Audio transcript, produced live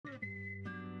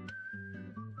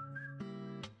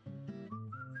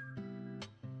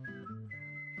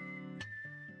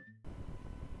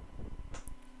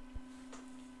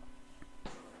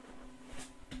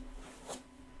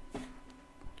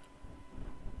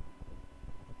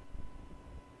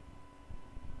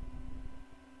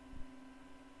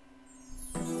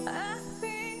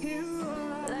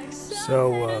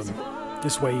So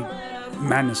this way,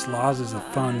 Madness Laws is a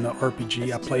fun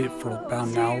RPG. I played it for about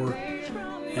an hour,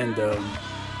 and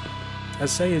I'd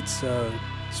say it's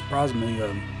surprised me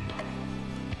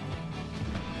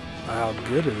how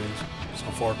good it is so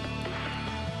far.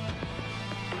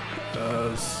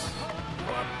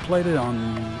 I played it on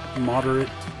moderate.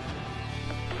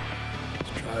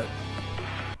 Let's try it.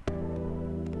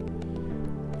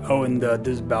 Oh, and this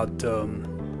is about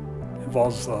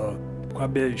involves quite a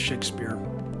bit of Shakespeare.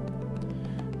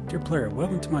 Dear player,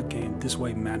 welcome to my game, This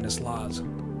Way Madness Lies.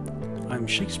 I'm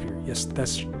Shakespeare. Yes,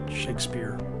 that's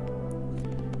Shakespeare.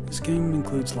 This game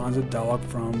includes lines of dialogue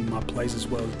from my plays as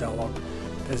well as dialogue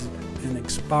that has been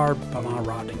inspired by my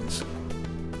writings.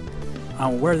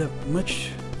 I'm aware that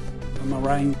much of my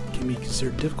writing can be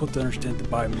considered difficult to understand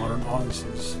by modern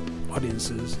audiences,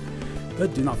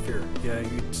 but do not fear. Yeah,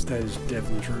 that is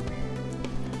definitely true.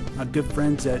 My good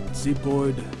friends at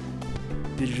Zebloid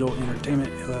Digital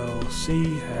Entertainment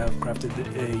LLC have crafted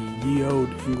a ye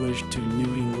olde English to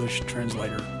New English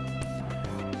translator.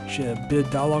 Should a bit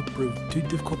of dialogue prove too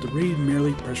difficult to read,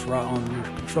 merely press right on your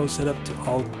control setup to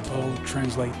auto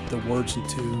translate the words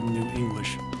into New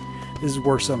English. This is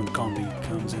where some comedy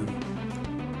comes in.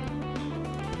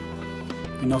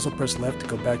 You can also press left to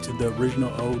go back to the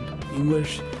original Old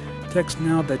English text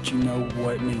now that you know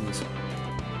what it means.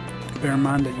 Bear in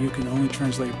mind that you can only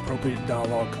translate appropriate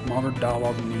dialogue. Modern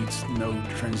dialogue needs no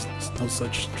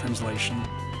such translation.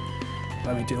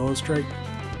 Allow me to illustrate.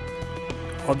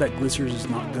 All that glitters is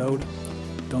not gold.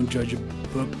 Don't judge a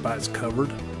book by its cover.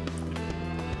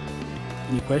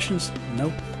 Any questions?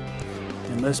 Nope.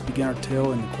 Then let's begin our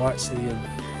tale in the quiet city of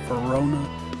Verona,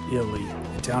 Italy,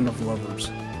 a town for lovers,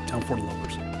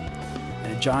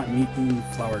 and a giant mutant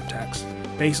flower attacks.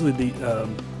 Basically,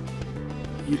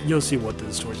 you'll see what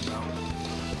the story's about.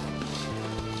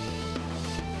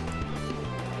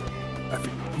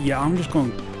 Yeah, I'm just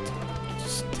going to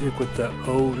stick with the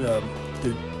old,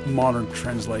 the modern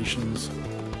translations.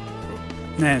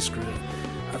 Nah, screw it.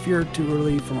 I fear too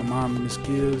early for my mom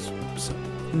misgives. So,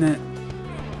 nah.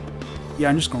 Yeah,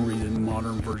 I'm just going to read the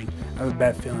modern version. I have a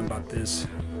bad feeling about this.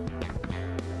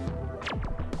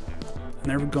 I'm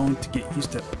never going to get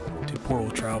used to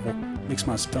portal travel. Makes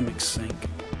my stomach sink.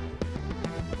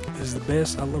 This is the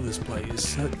best. I love this play.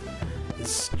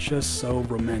 It's just so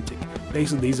romantic.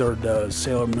 Basically, these are the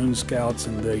Sailor Moon Scouts,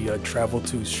 and they travel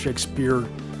to Shakespeare,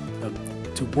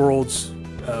 to worlds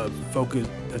focus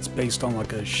that's based on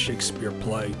like a Shakespeare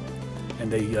play, and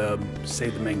they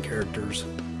save the main characters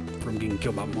from getting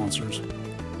killed by monsters.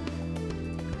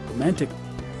 Romantic.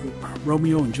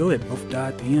 Romeo and Juliet both die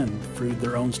at the end through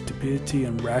their own stupidity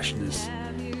and rashness.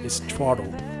 It's twaddle,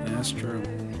 and that's true.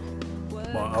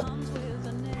 Well,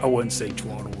 I wouldn't say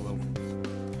twaddle though.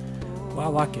 Well, I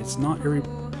like it. It's not every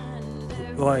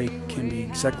play can be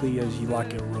exactly as you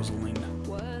like it, Rosaline.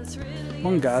 Come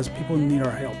on, guys, people need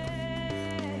our help.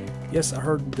 Yes, I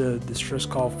heard the distress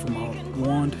call from my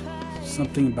wand.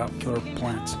 Something about killer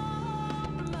plants.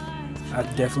 I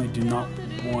definitely do not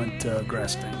want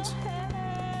grass stains.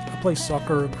 I play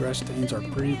soccer. Grass stains are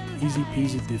pretty easy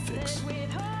peasy to fix.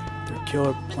 They're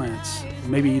killer plants.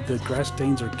 Maybe the grass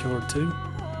stains are killer too?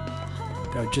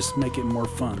 That would just make it more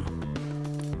fun.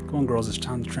 Come on, girls, it's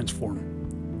time to transform.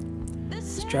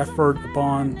 Stratford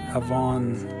upon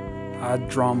Avon High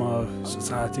Drama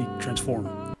Society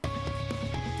transform.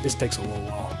 This takes a little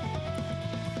while.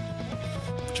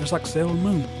 Just like Sailor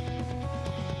Moon.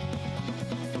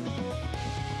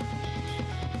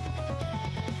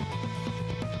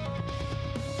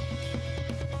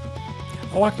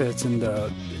 I like that it's in the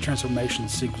transformation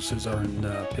sequences are in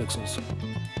pixels.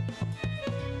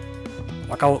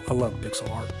 Like I love pixel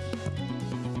art.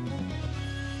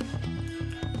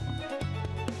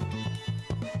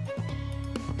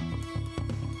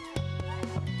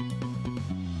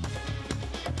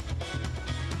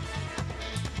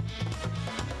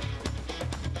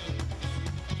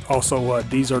 Also,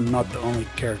 these are not the only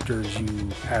characters you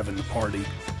have in the party.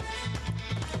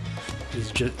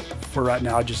 It's just for right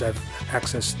now. I just have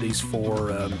access to these for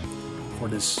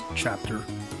this chapter.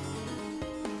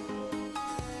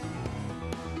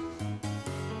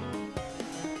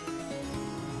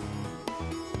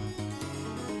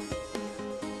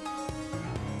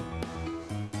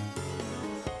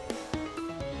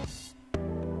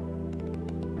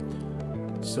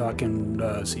 So I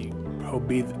can see. Hold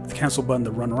B, the cancel button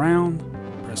to run around.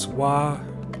 Press Y.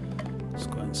 Let's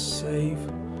go ahead and save.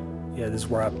 Yeah, this is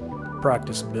where I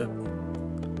practice a bit.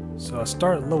 So I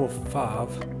start at level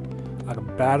 5. I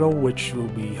can battle, which will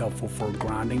be helpful for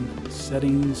grinding.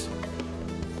 Settings.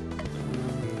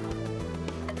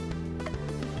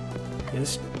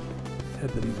 Yes, had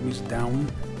the music down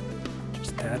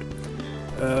just a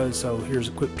tad. So here's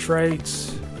equip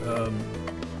traits,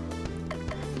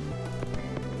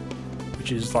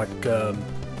 which is like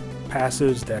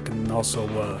passives that can also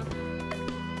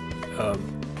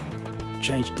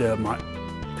change my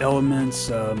elements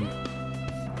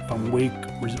if I'm weak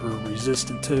or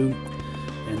resistant to,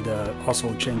 and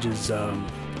also changes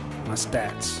my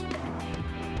stats.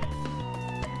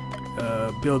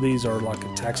 Abilities are like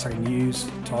attacks I can use,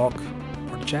 talk,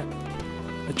 or to chat.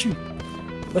 Achoo!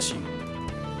 Bless you.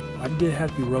 I did have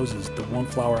to be roses, the one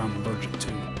flower I'm allergic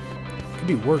to. Could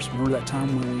be worse. Remember that time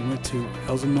when we went to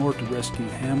Elsinore to rescue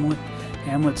Hamlet?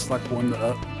 Hamlet's like one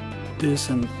of this,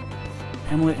 and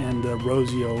Hamlet and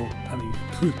Romeo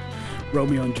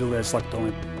and Juliet's like the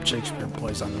only Shakespeare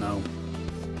plays I know.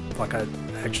 Like I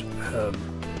actually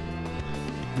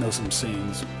know some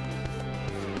scenes.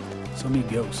 So many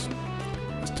ghosts.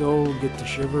 I still get the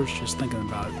shivers just thinking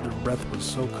about it. Their breath was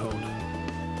so cold.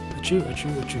 Achoo,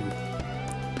 achoo, achoo.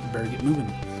 Better get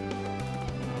moving.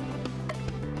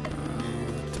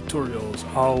 Tutorials.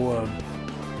 All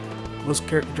most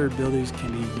character abilities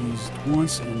can be used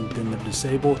once and then they're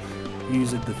disabled.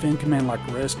 Use a defend command like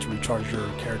rest to recharge your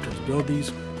character's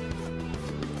abilities.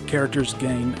 Characters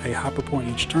gain a hyper point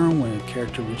each turn. When a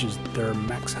character reaches their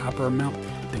max hyper amount,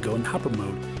 they go in hyper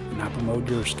mode. In hyper mode,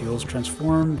 your skills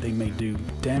transform. They may do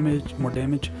more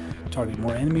damage, target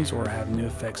more enemies, or have new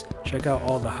effects. Check out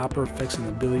all the hyper effects in the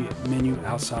ability menu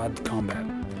outside combat.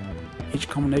 Each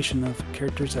combination of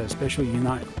characters has a special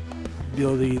unite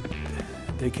ability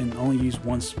they can only use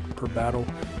once per battle.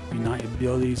 Unite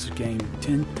abilities gain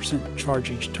 10%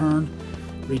 charge each turn,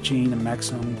 reaching a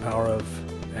maximum power of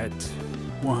at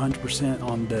 100%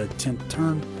 on the 10th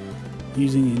turn.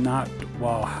 Using Unite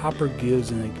while Hyper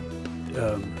gives an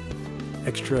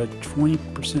extra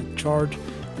 20% charge.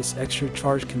 This extra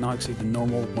charge cannot exceed the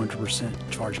normal 100%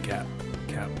 charge cap.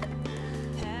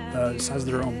 Besides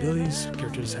their own abilities,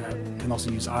 characters can also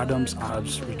use items.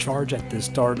 Items recharge at the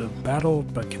start of battle,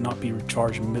 but cannot be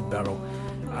recharged mid-battle.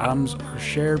 Items are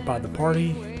shared by the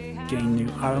party. Gain new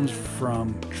items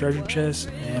from treasure chests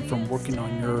and from working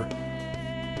on your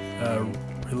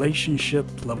relationship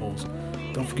levels.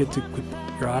 Don't forget to equip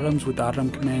your items with the item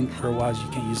command, otherwise you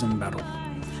can't use them in battle.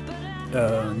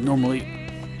 Normally,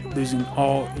 losing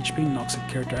all HP knocks a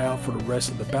character out for the rest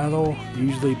of the battle.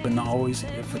 Usually, but not always,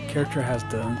 if a character has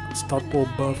the unstoppable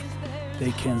buff,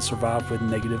 they can survive with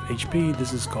negative HP.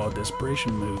 This is called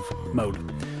Desperation mode.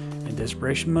 In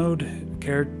Desperation mode,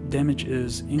 character damage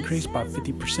is increased by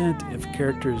 50%. If a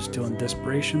character is still in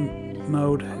Desperation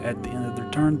mode at the end of their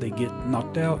turn, they get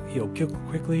knocked out, heal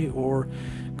quickly, or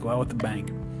go out with a bang.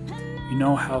 You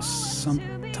know how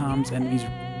sometimes enemies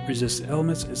resist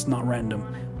elements? It's not random.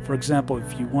 For example,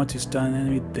 if you want to stun an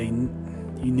enemy,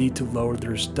 you need to lower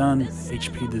their stun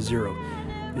HP to 0.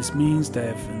 This means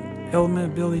that if an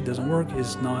element ability doesn't work,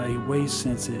 it's not a waste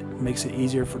since it makes it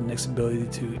easier for the next ability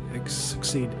to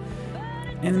succeed.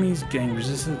 Enemies gain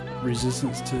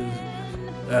resistance to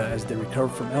as they recover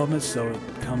from elements, so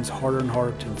it becomes harder and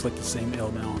harder to inflict the same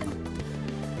element on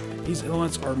them. These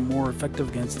elements are more effective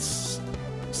against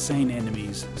sane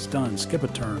enemies. Stun, skip a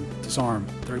turn. Disarm,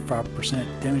 35%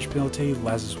 damage penalty,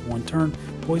 lasts 1 turn.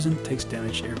 Poison, takes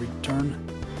damage every turn.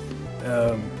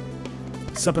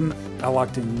 Something I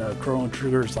liked in Chrono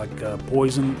Trigger is like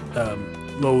poison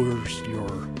lowers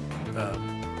your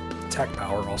attack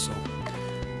power also.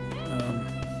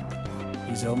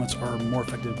 These elements are more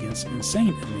effective against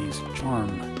insane enemies. Charm,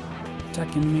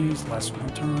 attack enemies, lasts 1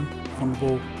 turn.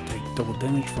 Vulnerable, take double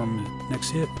damage from the next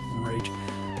hit. Rage,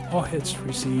 all hits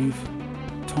receive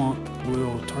taunt,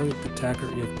 will target the attacker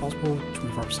if possible,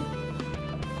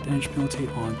 25% damage penalty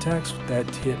on attacks that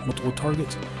hit multiple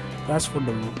targets. Lasts for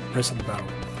the rest of the battle.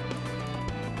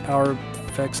 Power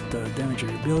affects the damage of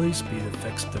your abilities. Speed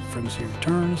affects the frequency of your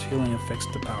turns. Healing affects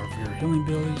the power of your healing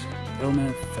abilities.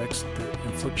 Element affects the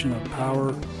infliction of power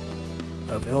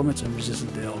of elements and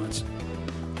resistance to elements.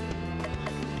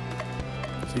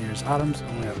 So here's items. I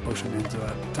only have potion mantle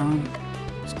at a time.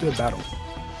 Let's do a battle.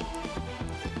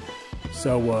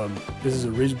 So this is a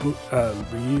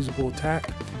reusable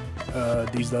attack.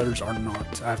 These others are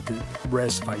not. I have to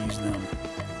rest if I use them.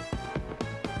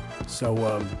 So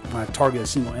when I target a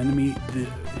single enemy, it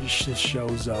just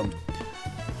shows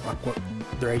like what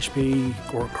their HP,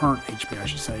 or current HP I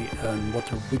should say, and what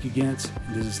they're weak against.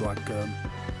 And this is like, I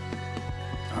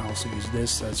also use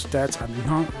this as stats. I'm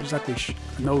not exactly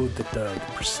know that the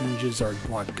percentages are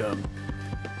like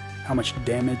how much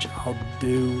damage I'll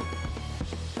do.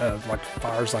 Like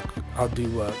fires, like I'll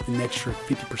do an extra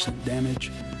 50%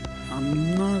 damage.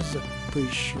 I'm not exactly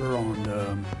sure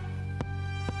on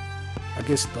I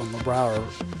guess on the right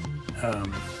are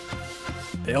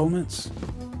the elements.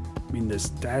 I mean the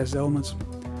status elements.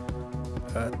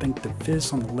 I think the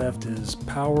fist on the left is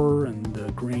power, and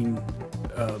the green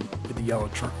with the yellow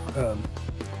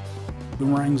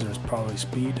boomerangs is probably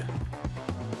speed.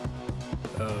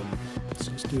 So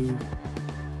let's see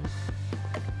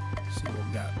what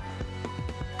we got.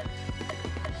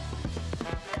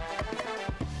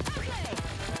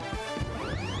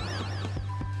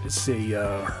 Let's see,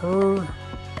 her.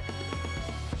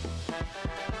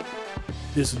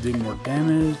 This will do more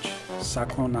damage.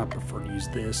 Cyclone, I prefer to use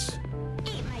this.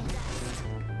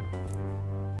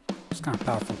 It's kind of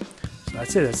powerful. So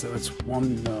that's it. That's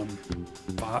one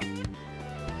bot.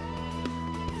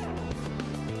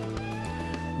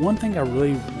 One thing I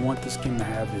really want this game to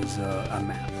have is a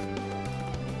map.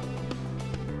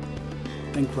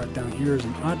 I think right down here is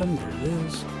an item. There it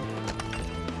is.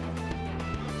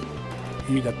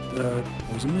 You got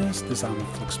poison mist. This item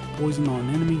inflicts poison on an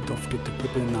enemy. Don't forget to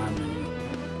equip it in the item menu.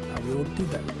 I will do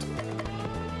that.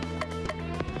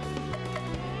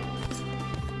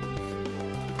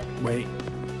 Wait.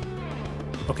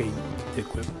 Okay,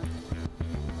 equip.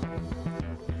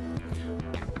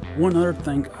 One other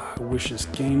thing I wish this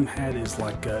game had is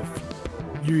like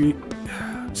you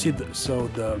see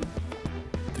the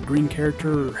green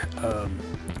character.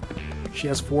 She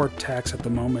has 4 attacks at the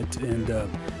moment, and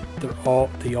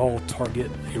they all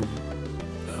target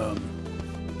a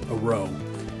row.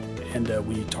 And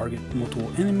when you target multiple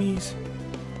enemies,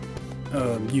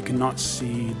 you cannot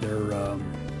see their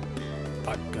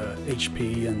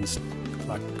HP and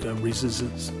like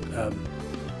resistance,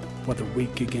 what they're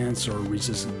weak against or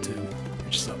resistant to,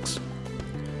 which sucks.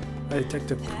 I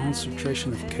detect a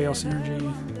concentration of chaos energy.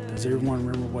 Does everyone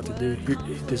remember what to do? Here,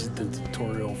 this is the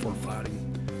tutorial for fighting.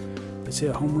 Let's hit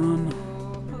a home run.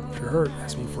 If you're hurt,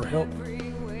 ask me for help.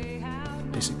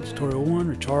 Basic tutorial 1,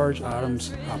 recharge,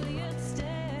 items, hopper.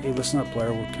 Hey, listen up,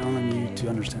 player. We're counting on you to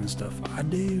understand stuff. I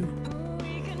do.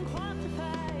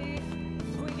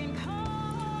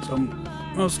 So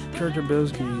most character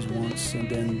abilities can use once, and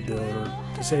then the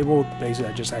disabled,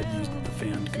 basically I just had to use the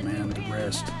defend command, the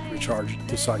rest, recharge,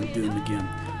 just so I can do them again.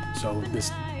 So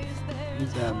this,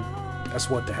 that's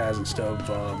what it has instead of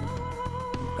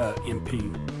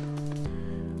MP.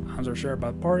 Items are shared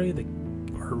by the party. They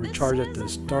are recharged at the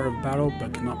start of battle,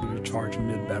 but cannot be recharged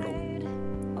mid-battle.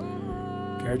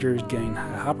 Characters gain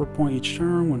a hopper point each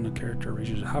turn. When the character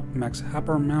reaches a max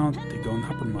hopper amount, they go in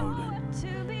hopper mode.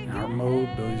 In hopper mode,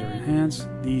 abilities are enhanced.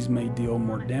 These may deal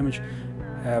more damage,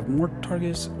 have more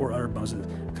targets, or other bonuses.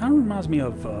 Kind of reminds me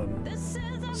of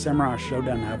Samurai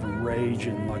Showdown having rage,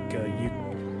 and like you,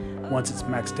 once it's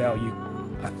maxed out,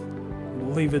 I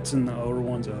believe it's in the older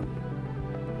ones,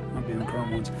 might be in the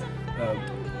current ones.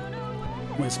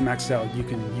 When it's maxed out, you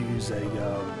can use a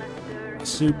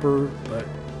super, but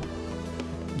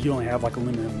you only have like a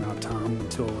limited amount of time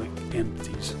until it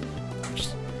empties, which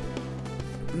is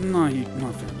not a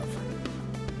fan of.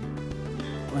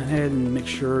 Go ahead and make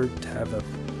sure to have a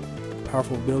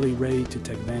powerful ability ready to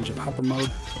take advantage of hopper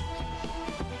mode.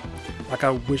 Like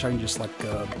I wish I can just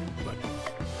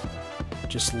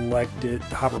just select it,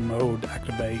 hopper mode,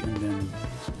 activate, and then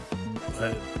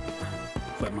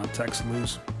let my attacks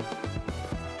loose.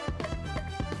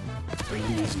 So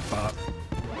easy pop.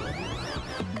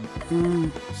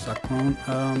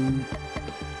 Cyclone.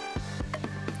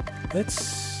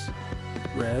 Let's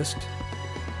rest.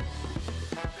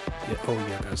 Yeah, oh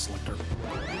yeah, I gotta select her.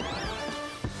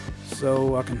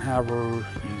 So I can have her.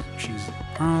 She's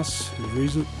nice,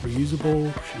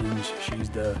 reusable. She's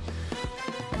the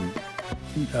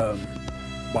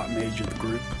white mage of the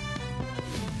group.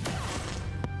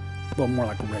 Well, more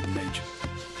like a red mage.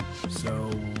 So,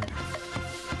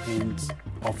 and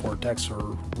all 4 attacks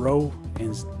are row,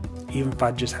 and even if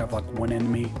I just have like one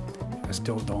enemy, I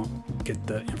still don't get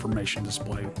the information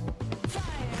displayed.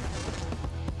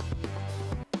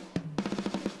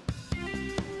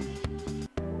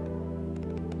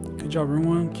 Good job,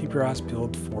 everyone. Keep your eyes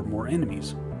peeled for more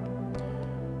enemies.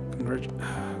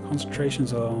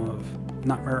 Concentrations of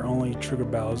nightmare only trigger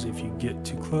battles if you get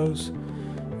too close.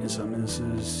 In some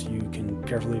instances, you can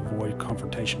carefully avoid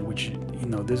confrontation, which, you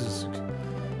know, this is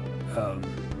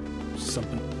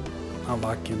something I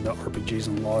like in the RPGs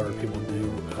and a lot of people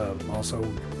do. Also,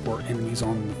 for enemies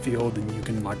on the field, and you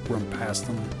can like run past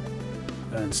them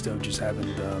instead of just having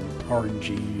the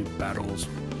RNG battles,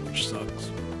 which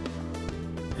sucks.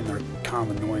 And they're kind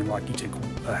of annoying. Like you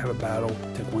have a battle,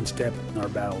 take one step, another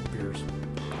battle appears.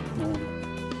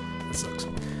 That sucks.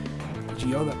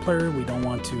 GO that player, we don't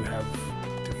want to have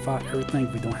to fight everything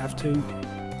if we don't have to.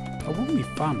 But we're gonna be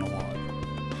fighting a lot.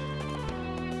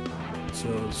 So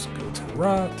let's go to the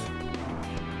right.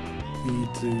 We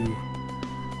need to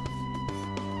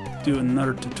do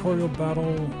another tutorial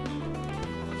battle.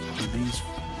 Let's do these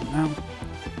now.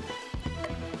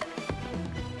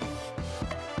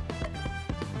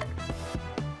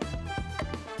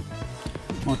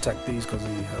 I'm gonna attack these because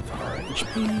they have higher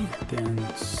HP. Then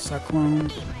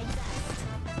Cyclone.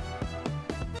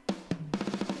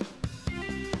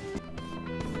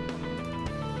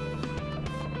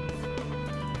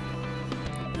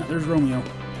 Now there's Romeo.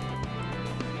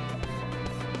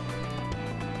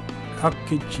 How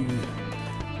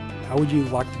would you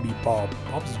like to be Bob?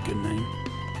 Bob's a good name.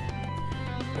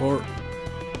 Or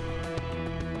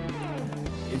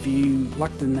if you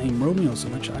like the name Romeo so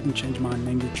much, I can change my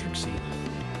name to Trixie.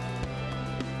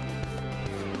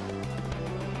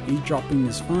 Eavesdropping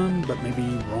is fun, but maybe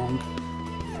wrong.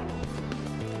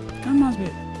 Kind of reminds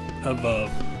me of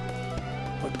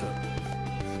what the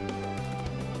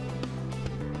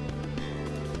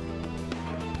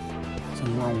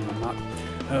something wrong with my map.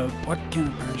 Why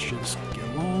can't parents just get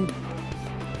along?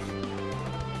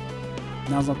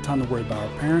 Now's not the time to worry about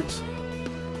our parents.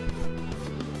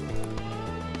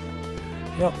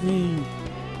 Help me.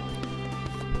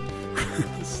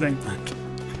 Same thing.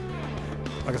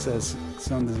 Like I said,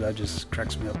 some of that just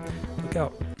cracks me up. Look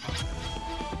out.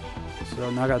 So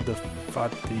now I got to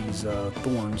fight these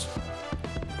thorns,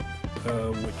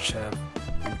 which have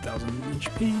 1000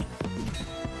 HP.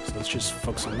 So let's just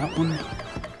focus on that one.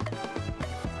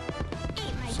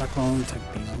 Cyclone,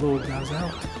 take these little guys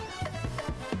out.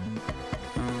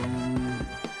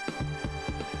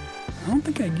 I don't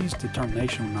think I used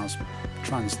determination when I was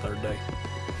trying this third day.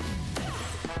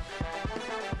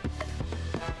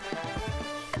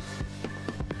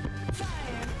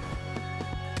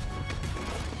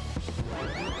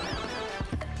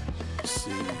 Let's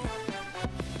see.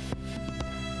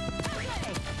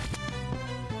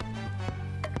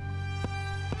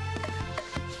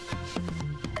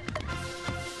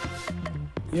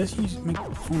 Yes, you make a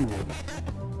perform roll.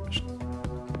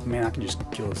 Man, I can just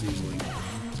kill this easily.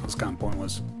 So it's kind of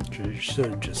pointless. You should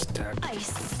have just attacked.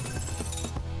 Ice.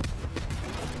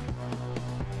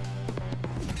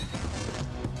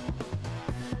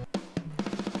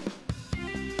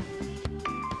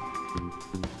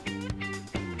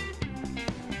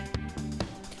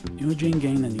 Eugene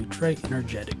gained a new trait,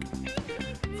 energetic.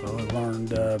 So I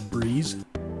learned breeze.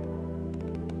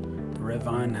 The red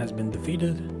vine has been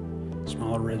defeated.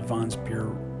 Smaller red vines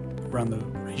appear around the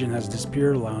region has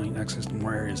disappeared, allowing access to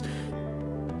more areas.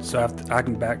 So I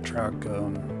can backtrack,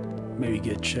 maybe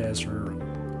get chests and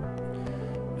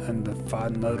the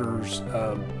fight another's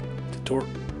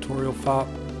tutorial fight.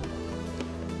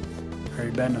 Are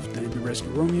you bad enough to rescue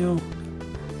Romeo?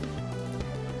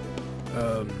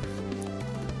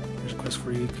 There's a quest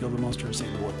for you: kill the monster and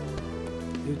save the boy.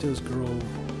 Give it to this girl.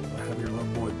 Have your little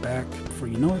boy back before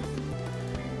you know it.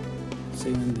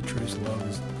 Saving the truest love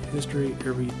is history.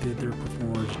 Every did their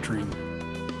performer's dream.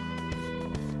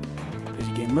 As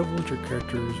you gain levels, your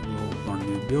characters will learn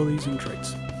new abilities and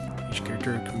traits. Each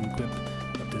character can equip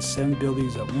up to 7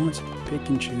 abilities at once. Pick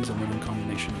and choose a winning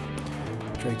combination.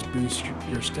 Traits boost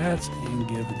your stats and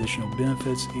give additional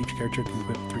benefits. Each character can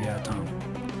equip 3 at a time.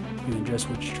 You can adjust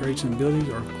which traits and abilities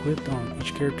are equipped on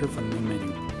each character from the main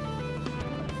menu.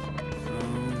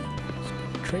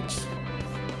 Traits.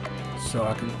 So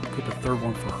I can equip a third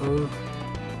one for her.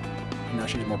 And now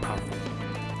she's more powerful.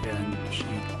 And she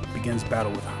begins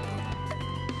battle with Hyper.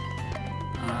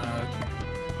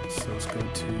 So let's go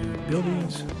to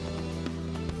abilities.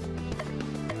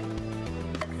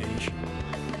 Okay,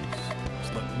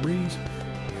 select breeze.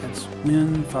 That's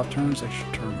win, 5 turns,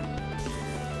 extra turn.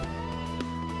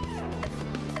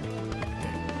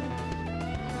 Okay.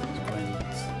 Let's go ahead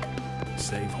and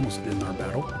save. Almost did in our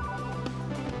battle.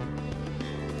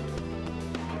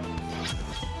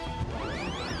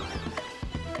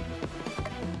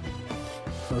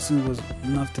 So as soon as it was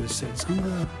enough to sate its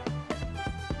hunger,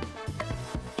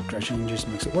 stretching just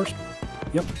makes it worse.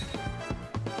 Yep.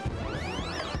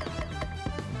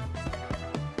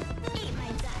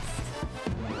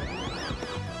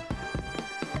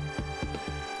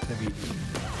 So if you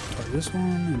target this one,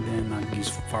 and then I can use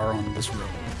fire on this row.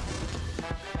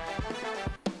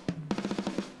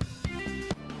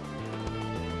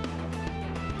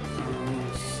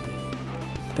 Let's see.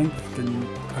 I think then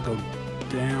I go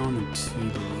down and to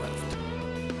the left.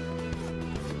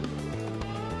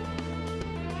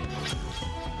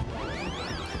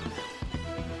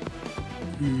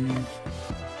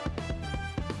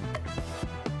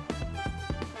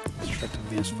 Destructive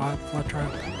advanced fly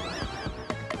trap.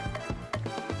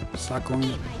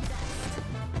 Cyclone.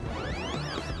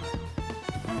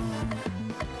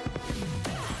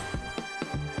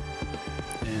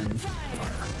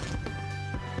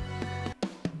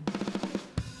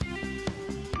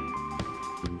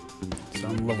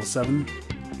 Level 7,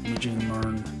 Legion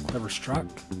learn Clever Strike,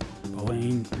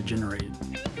 Pauline regenerated.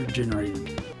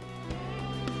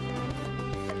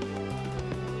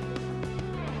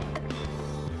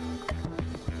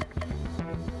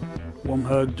 One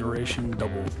hug duration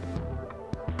doubled.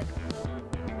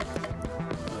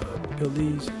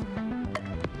 Abilities.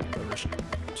 Clever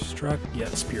Strike, yeah,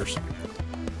 spears.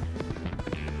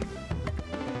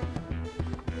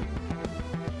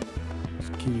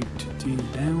 Can you continue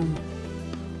down?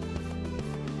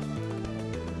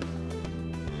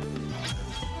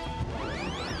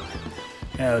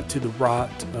 To the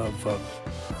right of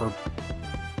her,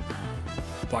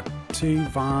 like 2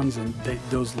 vines, and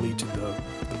those lead to the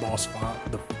boss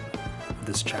fight of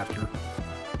this chapter.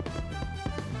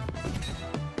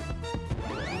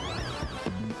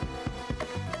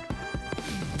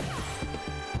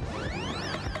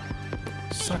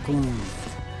 Cyclone.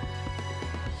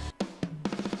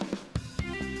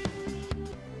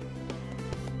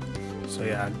 So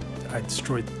yeah, I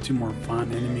destroyed 2 more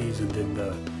fine enemies, and then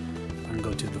I can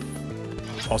go to the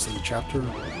boss of the chapter.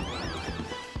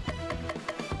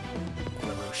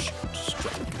 Clever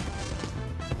Strike.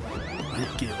 And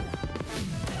kill.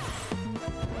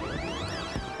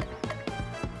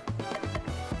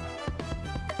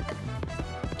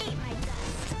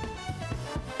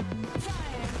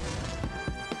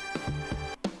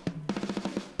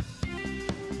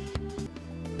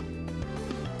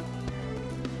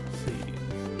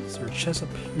 Is there a chest up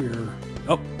here?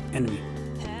 Oh, enemy.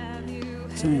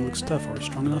 This enemy looks tough. Are we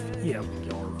strong enough? Yeah, we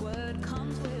are.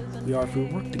 We are if we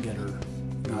work together.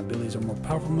 My abilities are more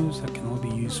powerful moves that can only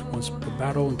be used once per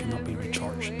battle and cannot be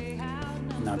recharged.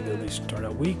 My abilities start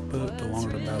out weak, but the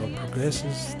longer the battle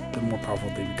progresses, the more powerful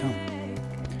they become.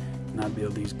 My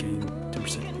abilities gain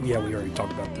 10%. Yeah, we already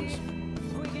talked about this.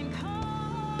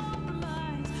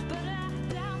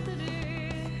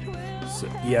 So,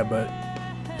 yeah, but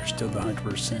there's still the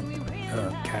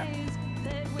 100% cap.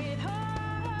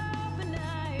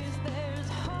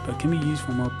 But can be used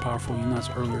for more powerful units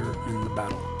earlier in the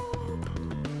battle.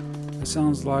 It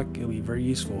sounds like it'll be very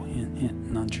useful. Hint,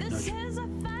 hint, nudge, nudge.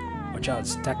 Watch out,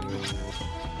 it's stacking.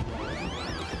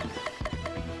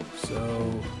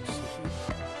 So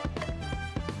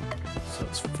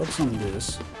let's focus on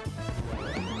this.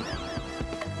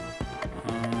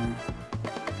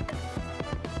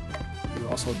 You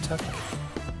also attack.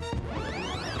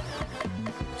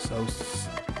 So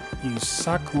use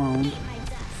Cyclone.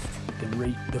 Then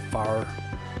rate the fire.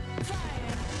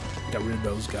 Got rid of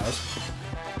those guys.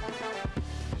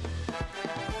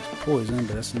 It's poison,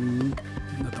 but that's nothing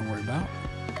to worry about.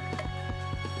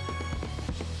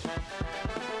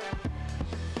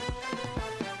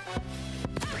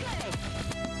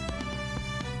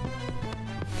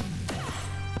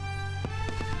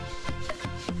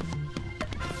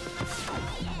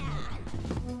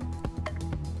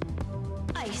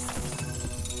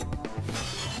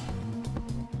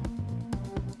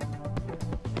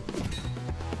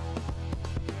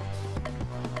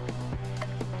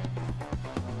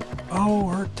 Oh,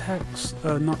 her attack's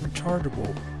not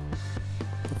rechargeable.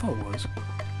 I thought it was.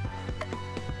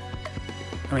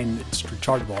 I mean, it's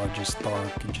rechargeable. I just thought I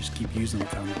could just keep using it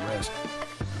without the rest.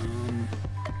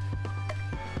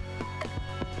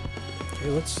 Okay,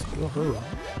 let's heal her.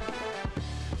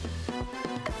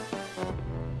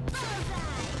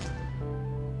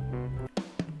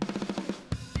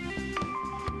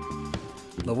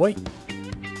 Level 8.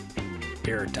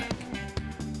 Air attack.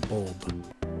 Bold.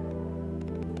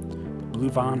 Blue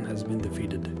vine has been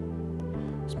defeated.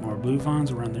 Smaller blue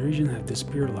vines around the region have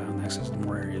disappeared, allowing access to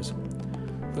more areas.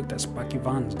 Look, that spiky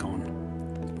vine is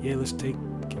gone. Yeah, let's take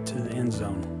it to the end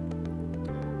zone.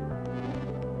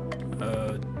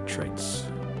 Traits.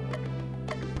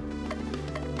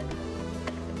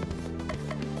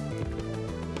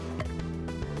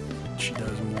 She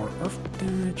does more earth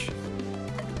damage.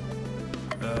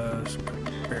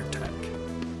 Air attack.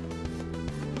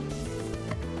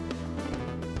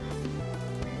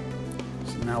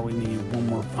 Now we need one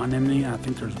more fun enemy. I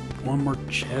think there's one more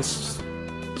chest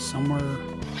somewhere.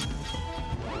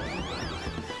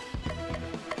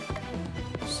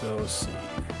 So let's see.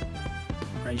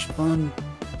 Range fun,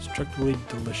 structurally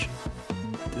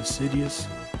deciduous.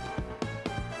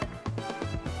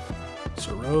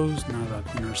 So Rose, now that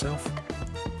clean herself.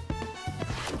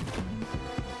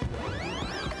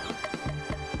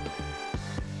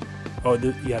 Oh,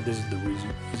 yeah, this is the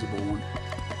reusable one.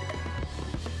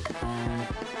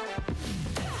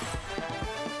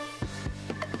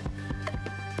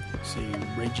 See,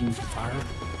 Raging Fire.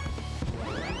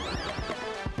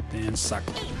 Then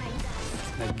Cyclone.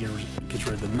 That gets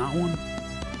rid of the knot one.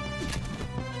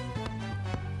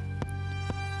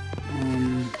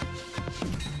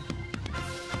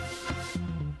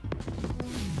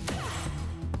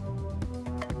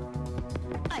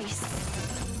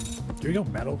 we go.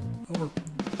 Battle over.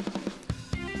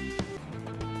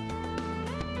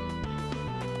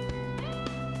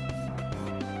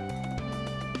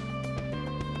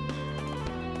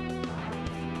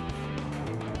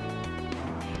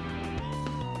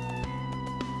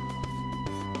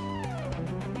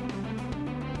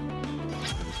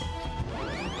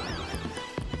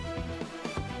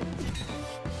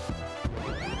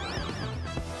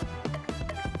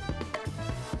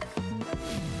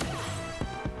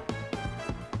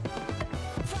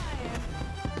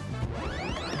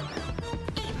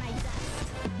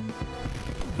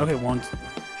 Okay, one.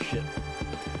 Shit.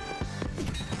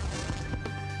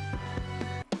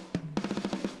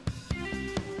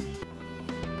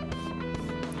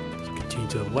 Continue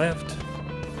to the left.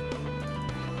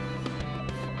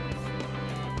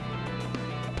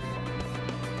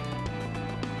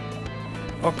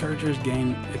 All characters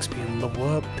gain XP and level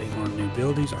up. They learn new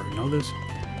abilities. I already know this.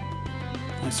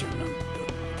 Let's learn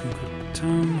the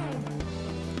tone.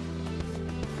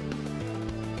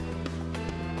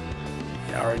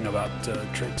 Yeah, I already know about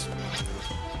traits.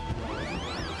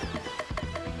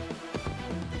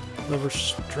 Lever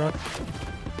struck.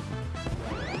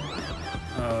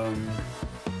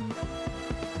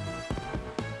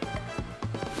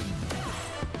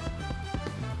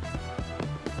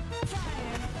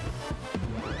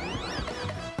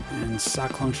 And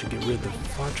Cyclone should get rid of the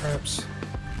fly traps.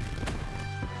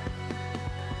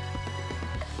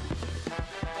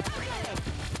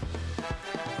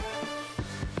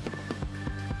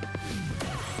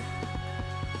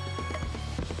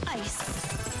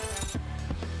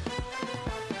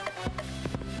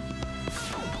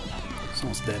 It's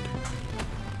almost dead.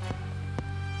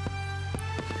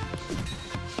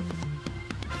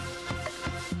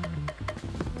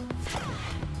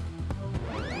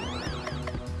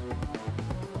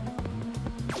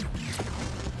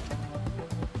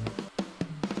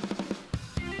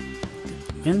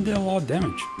 And deal a lot of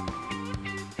damage.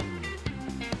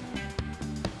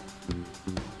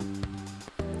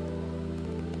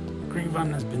 Green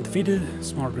Vine has been defeated.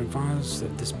 Smaller green vines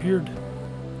have disappeared.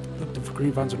 Look, the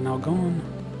green vines are now gone.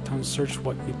 Time to search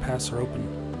what new paths are open.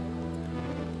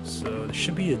 So there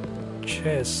should be a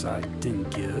chest I didn't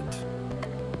get.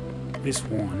 At least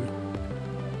one.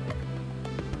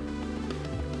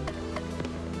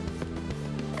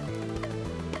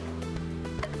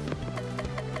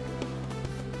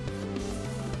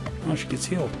 Oh, she gets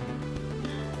healed.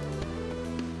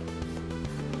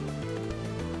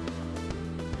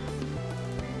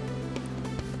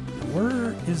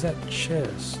 Where is that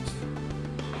chest?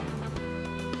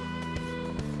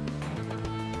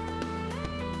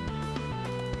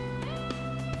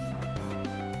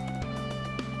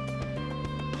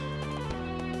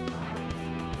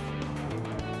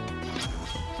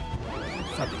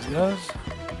 Fight these guys.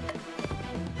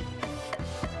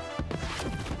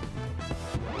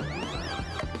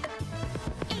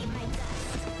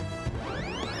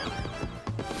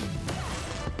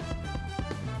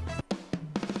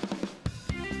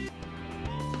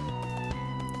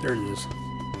 There it is.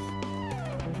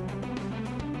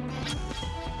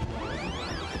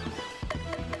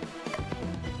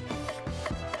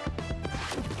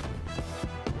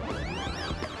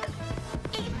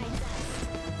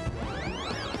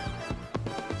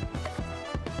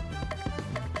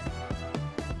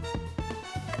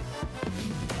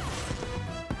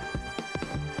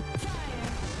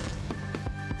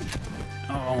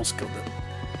 Oh, I almost killed it.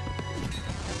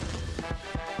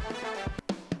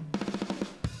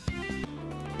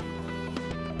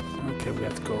 Okay, we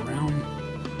have to go around.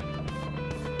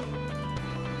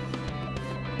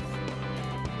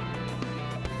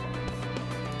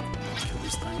 Kill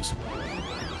these things.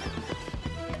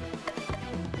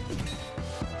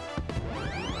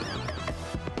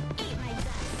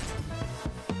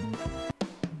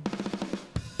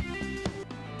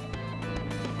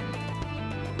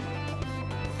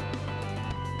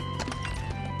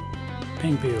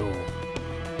 Pain pill.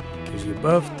 Gives you a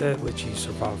buff that lets you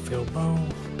survive a failed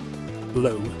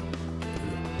blow.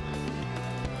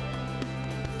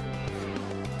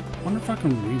 Wonder if I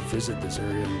can revisit this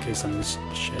area in case I miss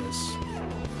chests.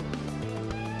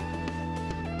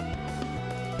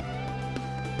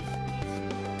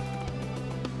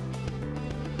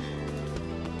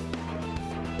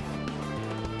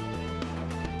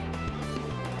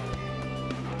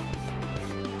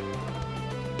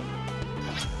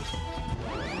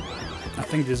 I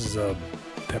think this is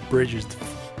that bridge is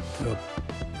the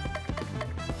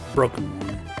broken one.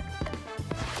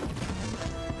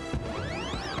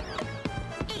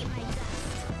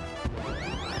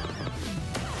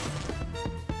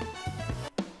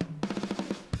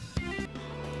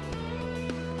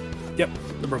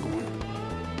 The broken one.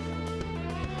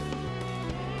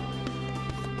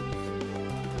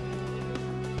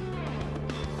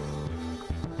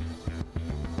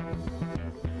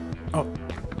 Oh.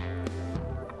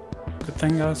 Good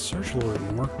thing I searched a little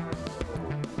bit more.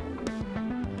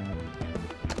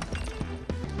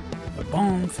 The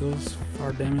bomb feels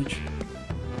fire damage.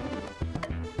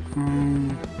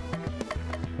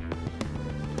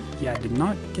 Yeah, I did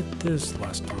not get this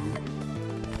last time.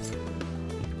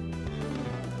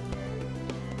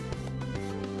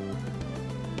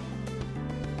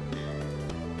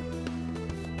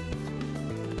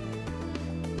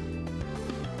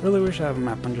 Really wish I have a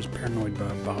map. I'm just paranoid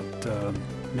about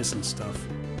missing stuff.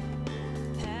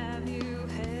 Have you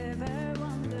ever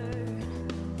wondered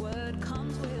what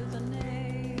comes with a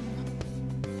name?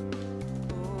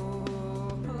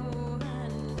 Oh,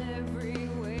 and every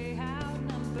way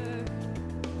outnumbered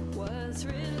was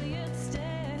really at stake.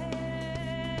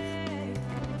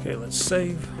 Okay, let's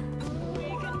save. We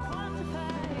can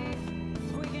quantify,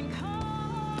 we can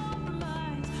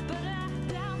compromise, but I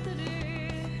doubt that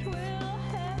it will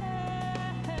help.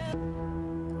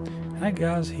 Hey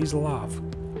guys, he's alive.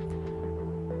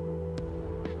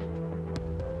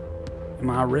 Am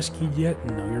I rescued yet?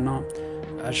 No, you're not.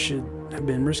 I should have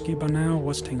been rescued by now.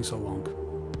 What's taking so long?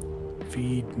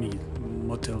 Feed me,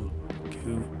 motel.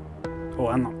 Oh,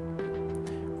 I'm not.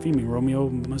 Feed me, Romeo.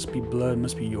 Must be blood,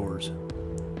 must be yours.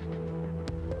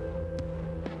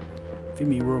 Feed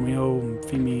me, Romeo.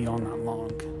 Feed me all night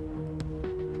long.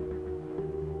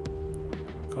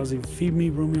 Cause if you feed me,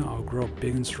 Romeo, I'll grow up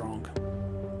big and strong.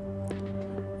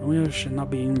 Romeo should not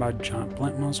be eaten by a giant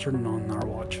plant monster, not on our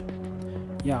watch.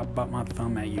 Yeah, I bite my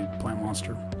thumb at you, plant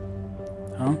monster.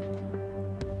 Huh?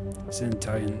 It's an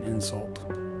Italian insult.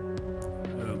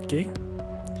 Okay.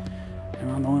 Am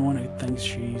I the only one who thinks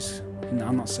she's... No,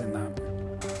 I'm not saying that.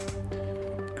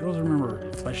 Girls,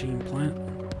 remember, flesh-eating plant?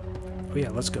 Oh yeah,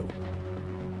 let's go.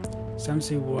 It's time to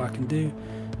see what I can do.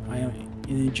 I am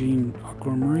enjoying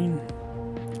aquamarine.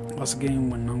 Lost a game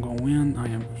when I'm gonna win. I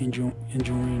am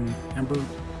enjoying Ember.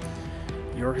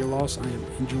 You already lost. I am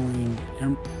enjoying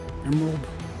Emerald.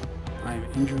 I am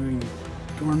enjoying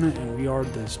Garnet, and we are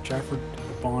the Stratford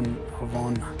upon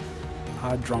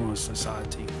High Drama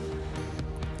Society.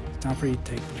 It's time for you to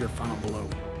take your final blow.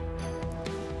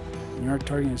 When you are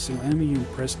targeting a single enemy, you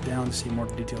press down to see more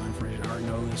detailed information. I already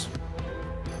know this.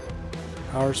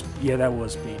 Power, yeah, that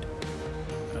was speed.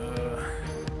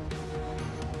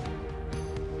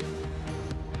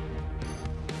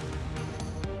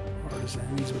 Hardest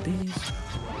enemies with these.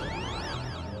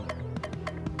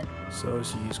 So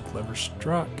let's use Clever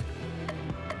Strike.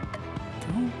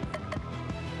 Oh.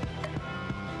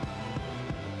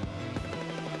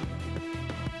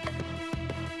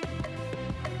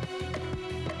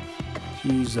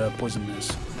 Use Poison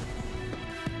Mist.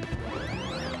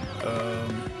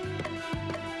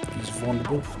 He's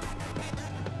vulnerable.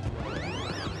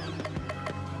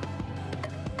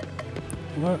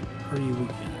 What are you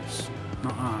weakness?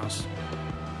 Not eyes.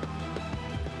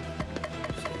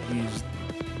 So use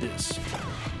this.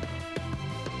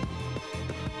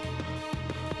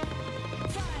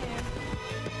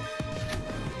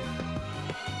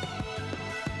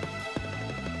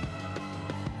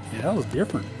 Yeah, that was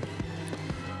different.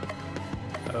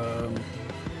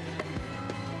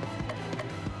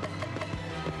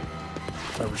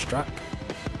 Clever Strike.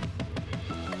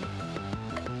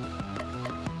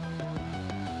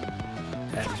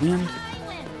 Add wind.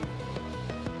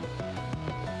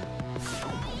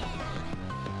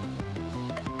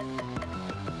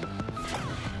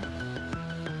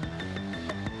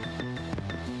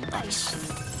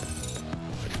 Nice.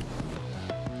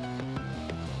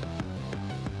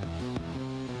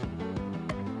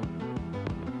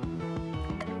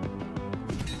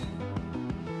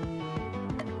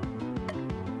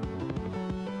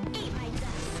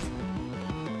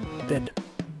 Dead.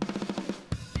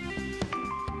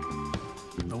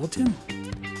 Level 10.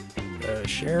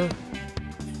 Share.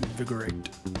 Invigorate.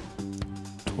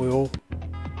 Toil.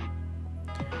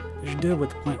 As you did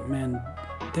with the plant man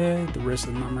dead, the rest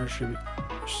of the nightmare should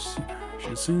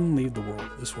soon leave the world.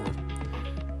 This world.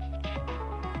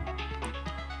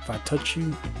 If I touch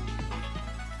you,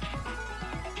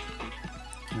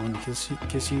 I want to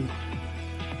kiss you.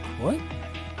 What?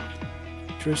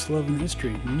 Truest love in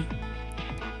history,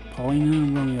 Paulina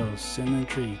and Romeo sitting in a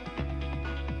tree.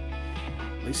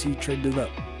 At least you traded up.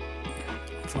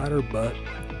 Flatter, but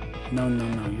no.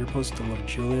 You're supposed to love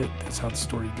Juliet. That's how the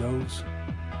story goes.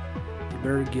 You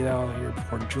better get out of here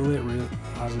before Juliet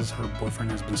realizes her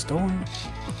boyfriend has been stolen.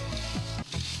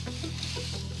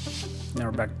 Now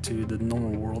we're back to the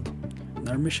normal world.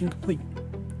 Another mission complete.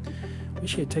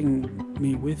 Wish you had taken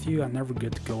me with you. I never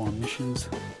get to go on missions.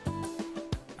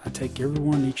 I take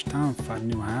everyone each time if I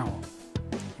knew how.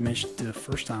 You mentioned the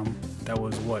first time. That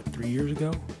was what, 3 years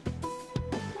ago?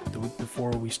 The week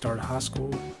before we started high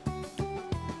school.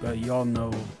 But you all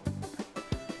know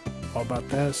all about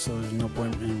that, so there's no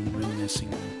point in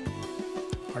reminiscing.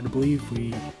 Hard to believe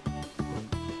we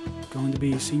are going to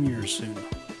be seniors soon.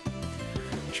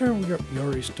 Sure, we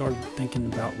already started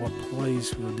thinking about what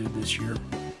plays we'll do this year.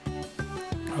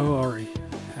 I already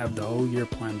have the whole year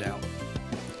planned out.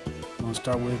 I'm going to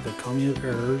start with the Comedy of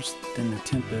Errors, then the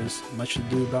Tempest, Much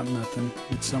Ado About Nothing,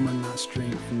 Midsummer Night's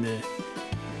Dream, and the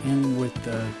end with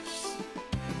the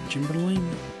Chamberlain.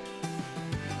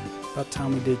 About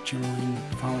time we did Chamberlain,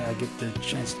 finally I get the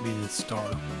chance to be the star.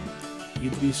 You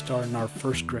to be a star in our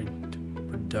first grade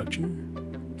production.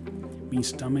 Mean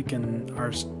stomach and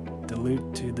ours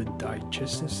dilute to the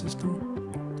digestive system.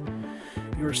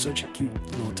 You are such a cute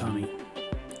little tummy.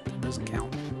 It doesn't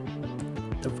count.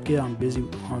 Don't forget I'm busy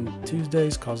on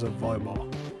Tuesdays cause of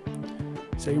volleyball.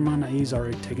 Say your mind at ease,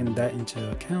 already taken that into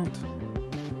account.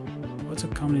 What's a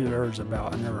Comedy of Errors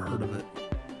about? I never heard of it.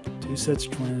 Two sets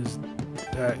of twins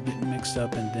that get mixed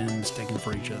up and then mistaken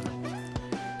for each other.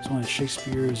 It's one of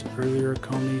Shakespeare's earlier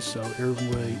comedies, so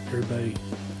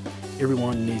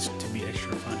everyone needs to be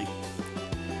extra funny.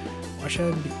 Why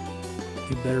should I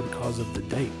be better because of the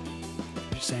date?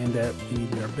 You're saying that we need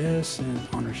to do our best and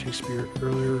honor Shakespeare's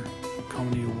earlier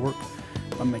comedy work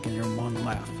by making everyone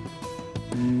laugh.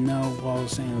 No, what I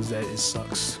was saying is that it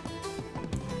sucks.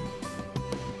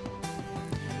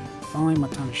 Finally, my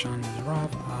time to shine has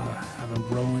arrived. I have been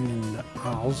rolling in the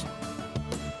aisles.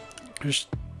 Just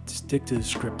stick to the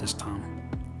script this time.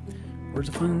 Where's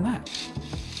the fun in that?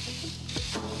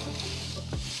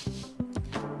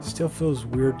 Still feels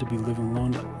weird to be living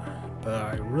alone, but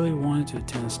I really wanted to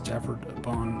attend Stafford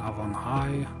upon Avon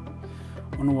High.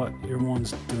 Wonder what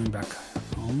everyone's doing back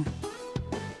home.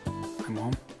 Hi,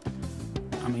 Mom.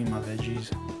 I'm eating my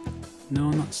veggies. No,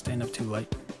 I'm not staying up too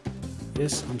late.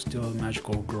 Yes, I'm still a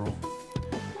magical girl.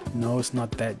 No, it's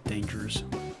not that dangerous.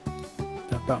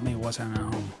 That about me, what's happening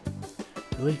at home?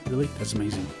 Really? Really? That's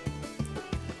amazing.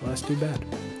 Well, that's too bad.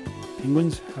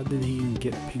 Penguins? How did he even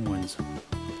get penguins?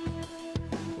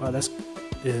 Wow, that's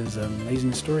an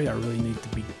amazing story. I really need to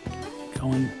be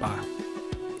going by.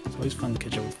 It's always fun to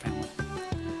catch up with family.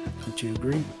 Don't you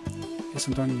agree? Yes,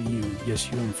 I'm talking to you. Yes,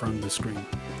 you in front of the screen.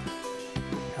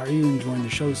 How are you enjoying the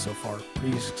show so far?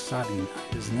 Pretty exciting,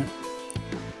 isn't it?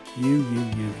 You.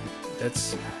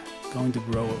 That's going to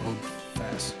grow old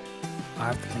fast. I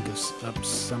have to think of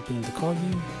something to call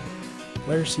you.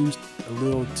 Blair seems a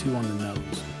little too on the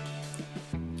nose.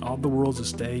 All the world's a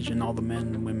stage and all the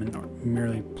men and women are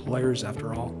merely players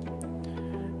after all.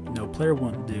 No, player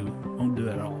won't do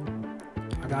at all.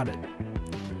 I got it.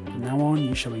 From now on,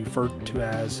 you shall be referred to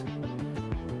as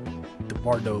the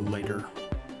Bardo later.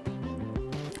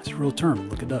 It's a real term,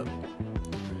 look it up.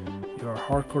 You're a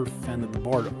hardcore fan of the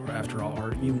Bardo, after all,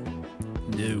 aren't you?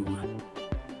 No.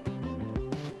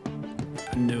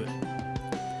 I knew it.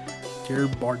 Dear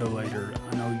Bardo later,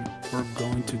 I know we're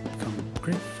going to become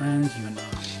great friends, you and I.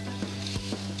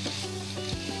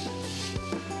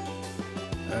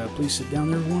 Please sit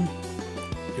down, everyone.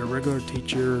 Your regular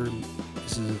teacher,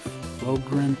 Mrs.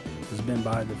 Flogren, was bitten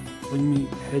by the flaming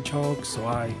hedgehog, so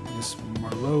I, Miss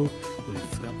Marlowe, will be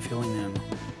filling in.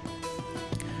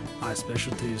 My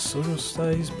specialty is social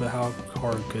studies, but how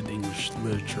hard could English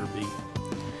literature be?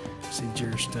 See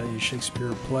your study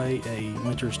Shakespeare play A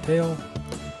Winter's Tale.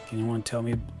 Can anyone tell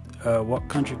me what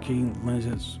country King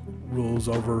Leonidas rules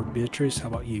over Beatrice? How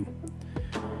about you?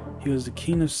 He was the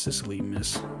king of Sicily,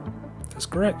 miss. That's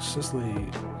correct. Sicilia,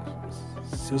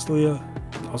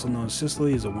 also known as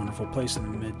Sicily, is a wonderful place in the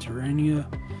Mediterranean.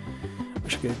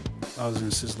 Wish I was in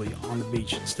Sicily on the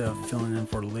beach instead of filling in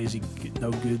for a lazy,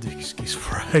 no good excuse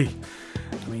for I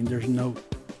mean, there's no.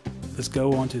 Let's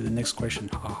go on to the next question.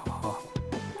 Ha ha ha.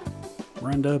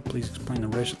 Miranda, please explain the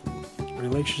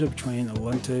relationship between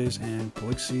Alentes and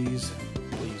Polixes,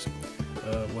 please.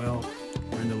 Well,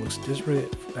 Miranda looks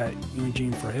desperate at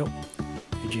Eugene for help.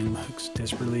 Eugene looks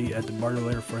desperately at the Bardo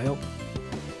later for help.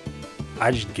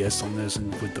 I just guessed on this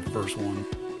and with the first one.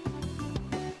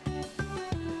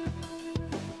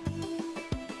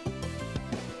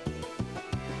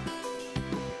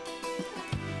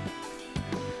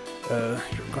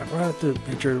 You're quite right. The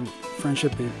picture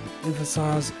friendship is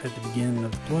emphasized at the beginning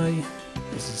of the play.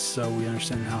 This is so we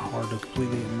understand how hard a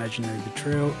completely imaginary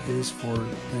betrayal is for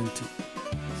them to.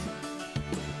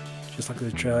 Just like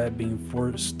the betrayal at being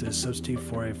forced to substitute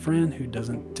for a friend who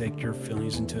doesn't take your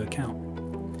feelings into account.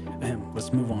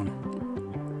 Let's move on.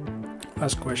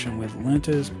 Last question with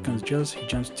Lentis becomes jealous. He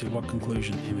jumps to what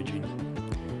conclusion? Imaging.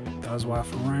 That was why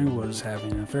Farang was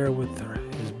having an affair with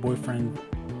his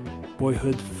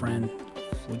boyhood friend,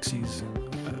 Flixie's.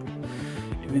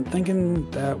 You've been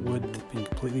thinking that would have been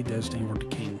completely devastating for the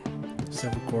king.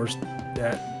 Except, of course,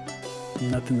 that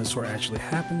nothing of the sort actually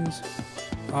happens.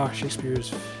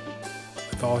 Shakespeare's,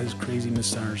 with all his crazy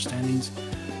misunderstandings,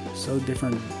 so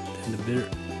different than the bitter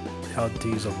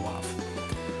realities of life.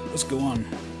 Let's go on.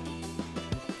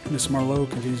 Miss Marlowe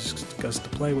continues to discuss the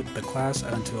play with the class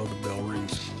until the bell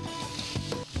rings.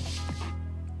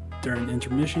 During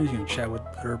intermissions, you can chat with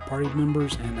other party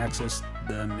members and access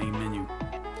the main menu.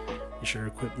 Be sure to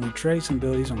equip new traits and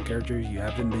abilities on characters you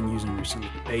haven't been using recently.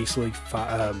 Basically,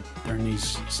 during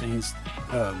these scenes,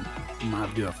 you might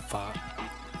have to do a fight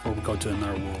before we go to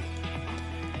another world.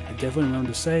 I definitely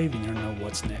remember to save, and you never know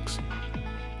what's next.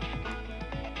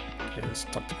 Okay, let's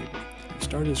talk to people. I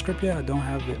started the script yet? I don't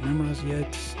have it memorized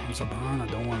yet. I'm so behind, I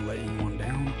don't want to let anyone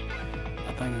down.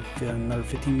 I think I fit another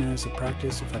 15 minutes of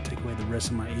practice if I take away the rest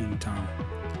of my eating time.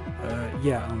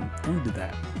 Don't do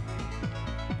that.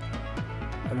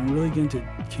 I've been really getting to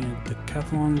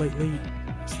decathlon lately.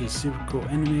 It's this super cool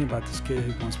anime about this kid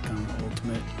who wants to become an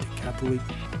ultimate decathlete.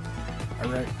 I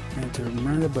ran to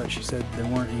Miranda, but she said there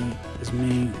weren't as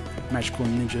many magical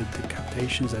ninja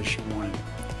decapitations as she wanted.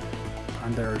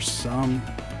 And there are some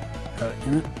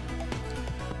in it.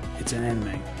 It's an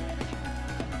anime.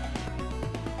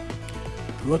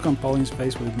 The look on Pauline's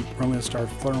face when Romeo started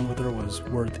flirting with her was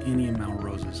worth any amount of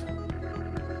roses.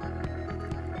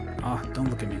 Don't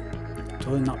look at me.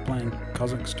 Totally not playing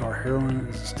Cosmic Star Heroine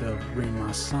instead of reading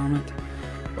my assignment.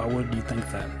 Why would you think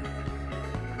that?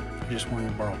 I just wanted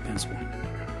to borrow a pencil.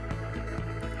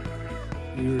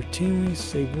 We routinely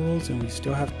save worlds and we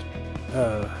still have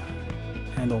to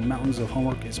handle mountains of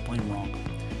homework. It's plain wrong.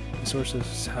 The source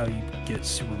is how you get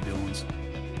super villains.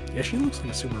 Yeah, she looks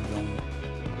like a super villain.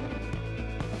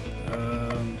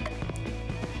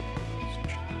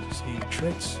 See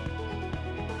traits.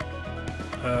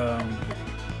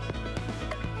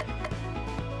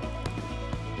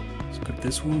 Let's equip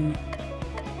this one.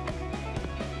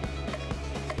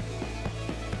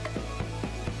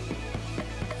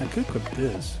 I could equip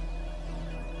this.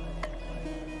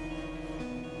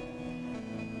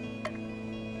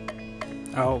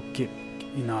 I'll get,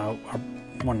 I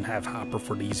want to have Hopper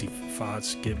for the easy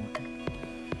fights, get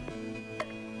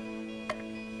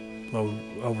blow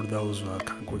over those kind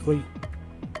of quickly.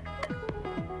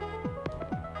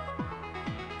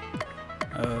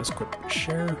 Let's equip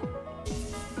share.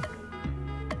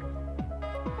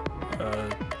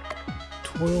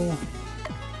 Toil.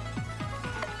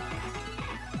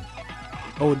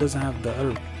 Oh, it doesn't have the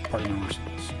other party members.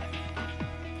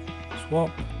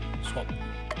 Swap.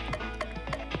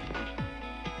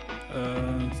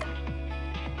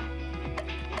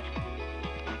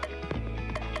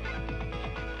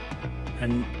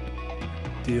 And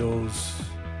deals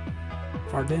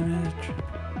fire damage.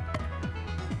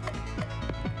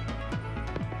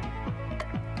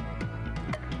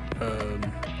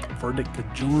 Verdict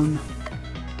adjourn.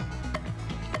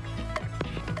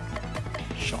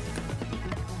 Shock.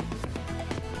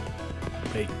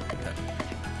 Wait, that.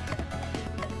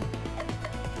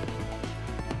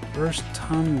 First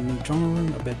time in the drama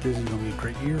room. I bet this is gonna be a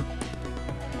great year.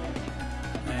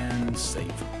 And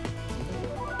save.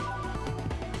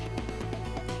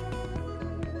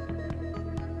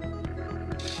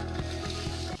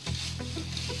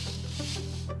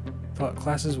 Thought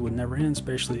classes would never end,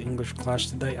 especially English class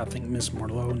today. I think Miss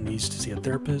Marlowe needs to see a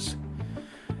therapist.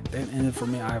 That ended for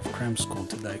me. I have cram school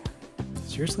today.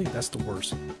 Seriously, that's the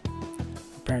worst.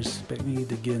 My parents expect me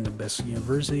to get in the best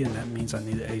university, and that means I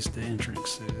need to ace the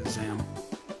entrance exam.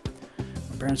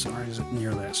 My parents aren't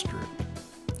near that strict.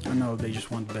 I know they just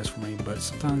want the best for me, but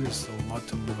sometimes it's a lot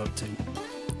to live up to.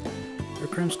 Your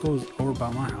cram school is over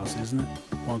by my house, isn't it?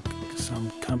 Want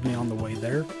some company on the way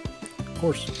there? Of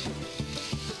course.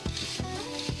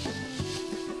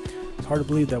 It's hard to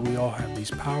believe that we all have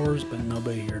these powers, but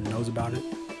nobody here knows about it.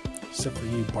 Except for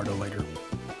you, Bardolator.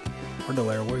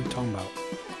 Bardolator, what are you talking about?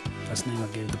 That's the name I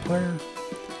gave the player.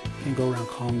 Can't go around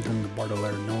calling them the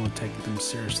Bardolator, no one will take them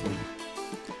seriously.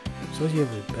 So you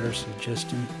have a better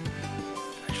suggestion?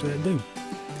 Actually, I do.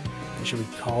 They should be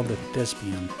called the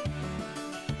Thespian.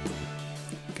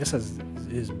 I guess that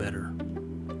is better.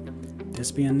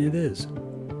 Thespian it is.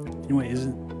 Anyway,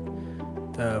 isn't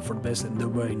for the best that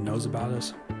nobody knows about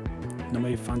us?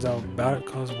 Nobody finds out about it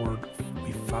because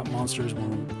we fight monsters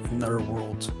in other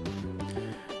worlds.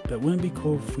 But wouldn't it be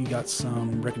cool if we got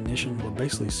some recognition? We're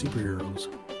basically superheroes.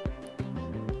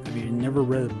 Have you never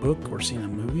read a book or seen a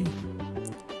movie?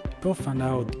 Bill found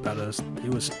out about us. He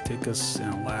would take us in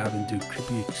a lab and do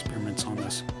creepy experiments on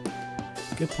us.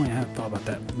 Good point, I hadn't thought about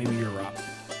that. Maybe you're right.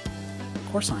 Of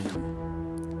course I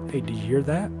am. Hey, did you hear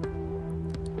that? I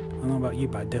don't know about you,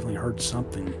 but I definitely heard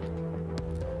something.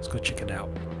 Let's go check it out.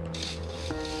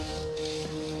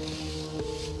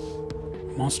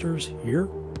 Monsters here?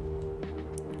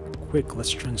 Quick, let's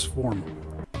transform.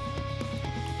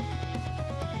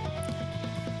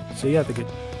 So yeah, the good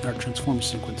our transform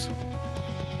sequence.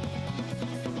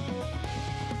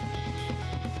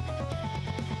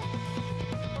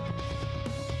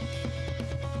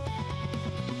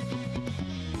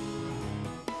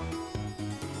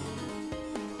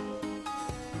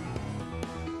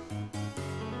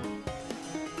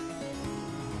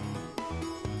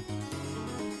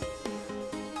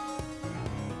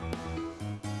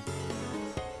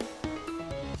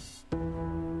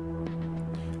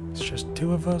 It's just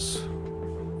two of us.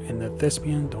 And the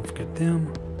thespian, don't forget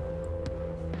them.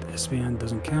 The thespian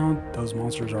doesn't count. Those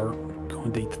monsters are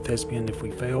going to eat the thespian if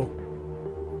we fail.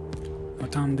 No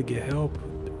time to get help.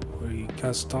 We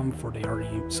gotta stop them before they already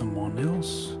eat someone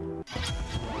else.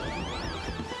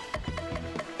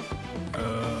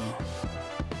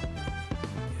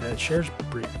 Yeah, shares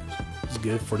is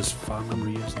good for this file number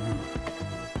use now.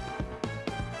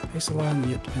 Takes a lot and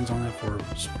yet depends on that for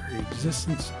its very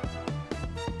existence.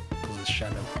 Because it's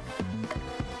shadow.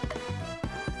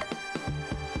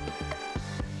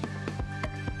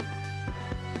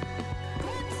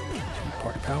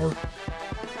 Party power.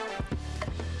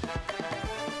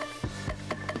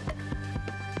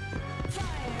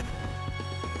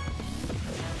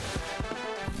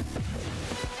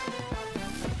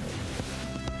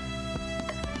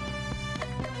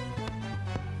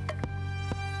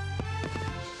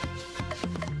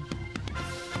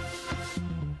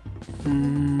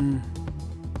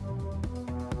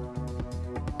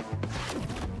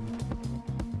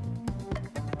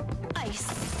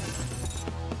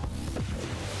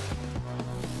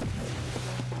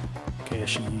 Okay, I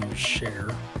should use share.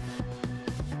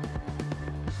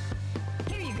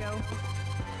 Here you go.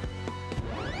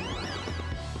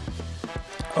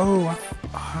 Oh,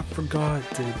 I forgot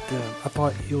that I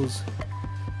thought heals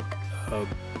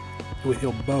would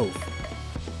heal both.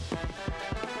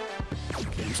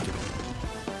 Okay, I'm stupid.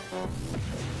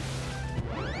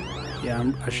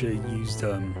 Yeah, I should have used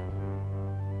oh,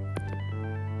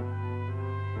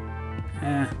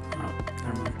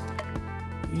 never mind.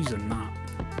 Use a knot.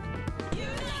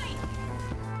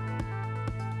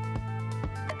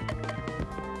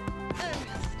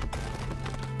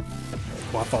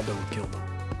 Well, I thought that would kill them.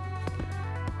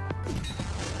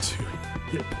 2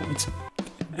 hit points.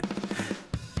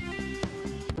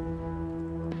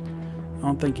 I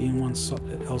don't think anyone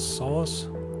else saw us.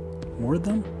 More of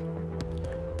them?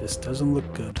 This doesn't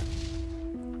look good.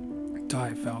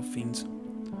 Die, foul fiends.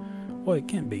 Well, it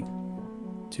can't be.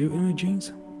 2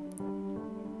 Imogenes?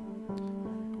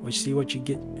 We see what you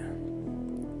get.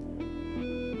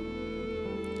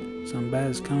 Something bad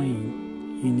is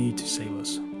coming. You need to save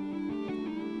us.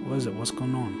 What is it? What's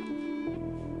going on?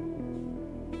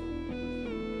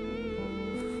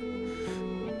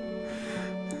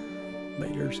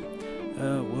 Bears.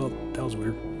 Well, that was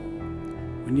weird.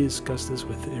 We need to discuss this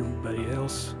with everybody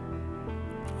else.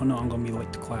 Oh no, I'm gonna be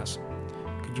late to class.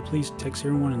 Could you please text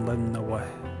everyone and let them know what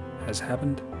has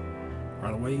happened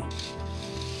right away?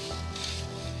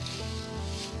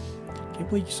 Can't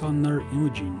believe you saw another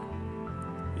Imogene.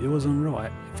 It was unreal.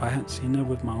 If I hadn't seen it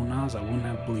with my own eyes, I wouldn't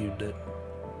have believed it.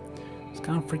 It's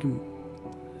kind of freaking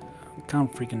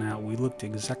out. We looked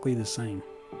exactly the same,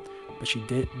 but she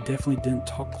definitely didn't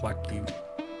talk like you.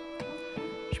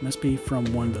 She must be from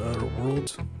one of the other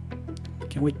worlds.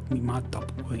 Can't wait to meet my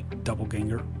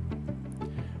doppelganger.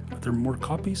 Are there more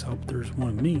copies? I hope there's one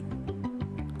of me.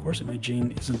 Of course,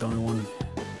 Imogene isn't the only one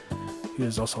who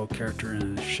is also a character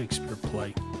in a Shakespeare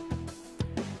play.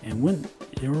 And wouldn't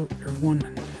everyone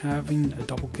having a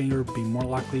doppelganger be more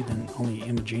likely than only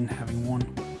Imogene having one?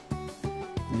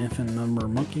 An infinite number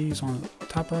of monkeys on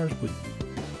typewriters would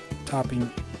typing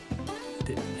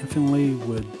infinitely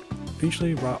would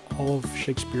eventually write all of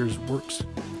Shakespeare's works.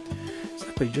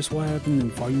 Exactly just what happened in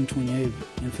volume 28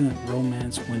 of Infinite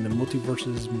Romance when the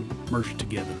multiverses merged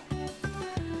together.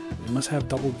 We must have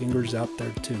doppelgangers out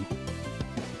there too.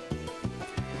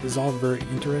 This is all very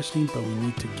interesting, but we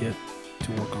need to get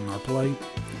to work on our play.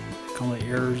 Common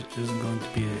errors isn't going to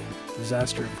be a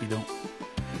disaster if we don't.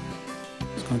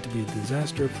 It's going to be a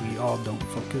disaster if we all don't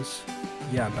focus.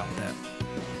 Yeah, about that.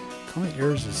 Common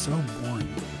errors is so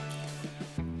boring.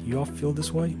 Do you all feel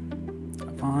this way?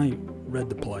 I finally read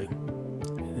the play,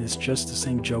 and it's just the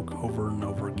same joke over and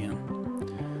over again.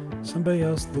 Somebody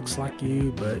else looks like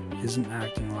you but isn't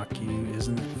acting like you.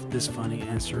 Isn't this funny?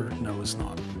 Answer, no, it's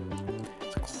not.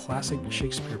 It's a classic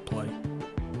Shakespeare play.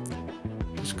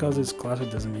 Just because it's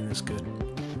classic doesn't mean it's good.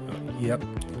 Yep,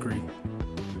 agree.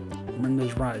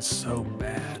 Brenda's right, it's so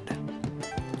bad.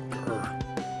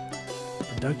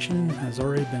 Grr. Production has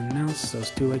already been announced, so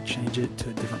it's too late to change it to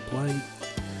a different play.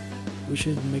 We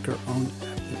should make our own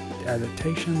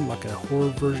adaptation, like a horror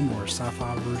version or a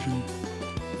sci-fi version.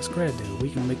 That's a great idea. We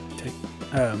can make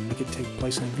it take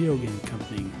place in a video game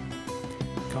company.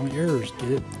 Call me errors,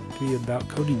 get it? It could be about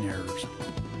coding errors.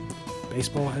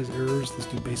 Baseball has errors, let's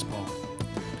do baseball.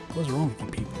 What's wrong with you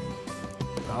people?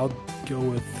 But I'll go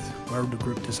with whatever the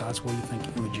group decides. What do you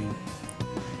think, Imogene?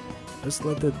 Let's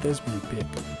let the thespian pick.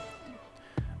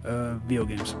 Video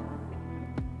games.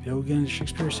 Video games,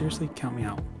 Shakespeare, seriously? Count me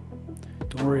out.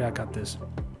 Don't worry, I got this.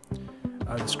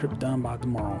 The script done by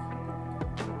tomorrow.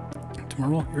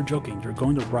 Tomorrow? You're joking. You're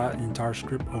going to write an entire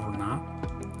script overnight?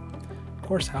 Of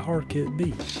course, how hard could it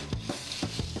be?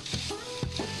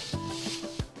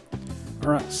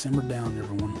 Alright, simmer down,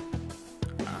 everyone.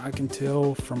 I can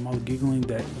tell from all the giggling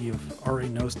that you've already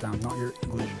noticed that I'm not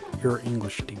your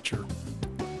English teacher.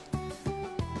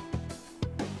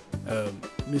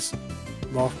 Miss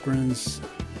Lofgren's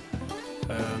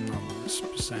I'm not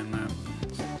saying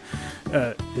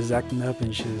that. Is acting up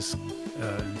and she's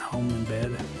home in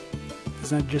bed.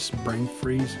 Isn't that just brain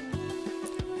freeze?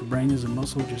 Your brain is a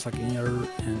muscle just like any other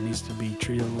and needs to be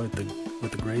treated with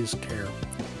the greatest care.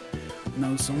 You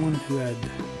know, someone who had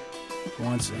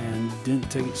once and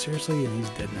didn't take it seriously and he's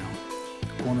dead now.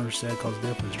 The coroner said cause of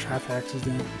death was a traffic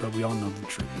accident, but we all know the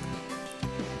truth.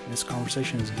 This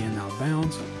conversation is getting out of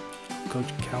bounds. Coach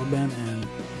Caliban, and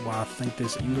while I think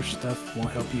this English stuff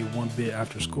won't help you one bit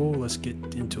after school, let's get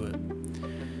into it.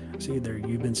 See there,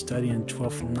 you've been studying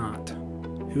 12th Night.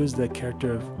 Who is the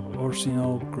character of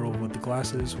Orsino, girl with the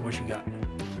glasses? What you got?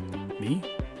 Me?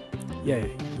 Yeah,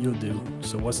 you'll do.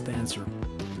 So what's the answer?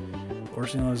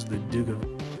 Orsino is the Duke of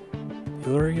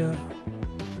Illyria?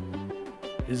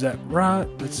 Is that right?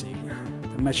 Let's see.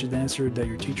 That matches the answer that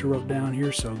your teacher wrote down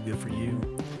here, so good for you.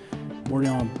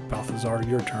 Mordon Balthazar,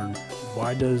 your turn.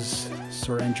 Why does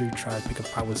Sir Andrew try to pick a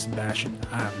fight with Sebastian?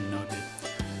 I have no idea.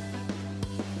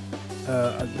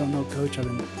 I don't know, Coach. I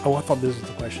thought this was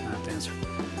the question I have to answer.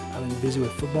 I've been busy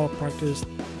with football practice.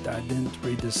 I didn't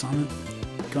read this sonnet.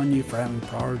 Good on you for having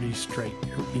priorities straight.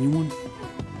 Anyone?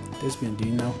 Thespian, do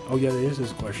you know? Oh yeah, this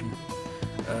is a question.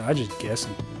 I just guessed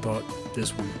and thought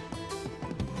this one.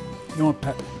 You know what,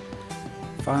 Pat?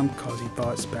 Fine, because he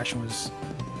thought Sebastian was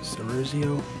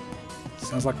Cerizio.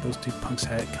 Sounds like those two punks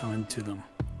had it coming to them.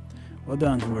 Well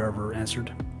done, whoever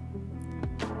answered.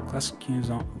 Classic cues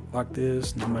like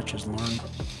this, not much is learned.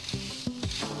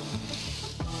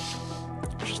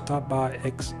 Just stop by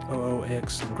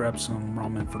XOOX and grab some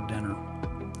ramen for dinner.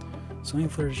 So many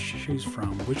flavors to choose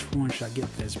from. Which one should I get,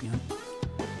 Thespian?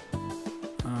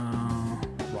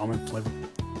 Ramen flavor.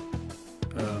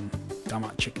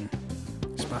 Dynamite chicken.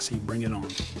 Spicy, bring it on.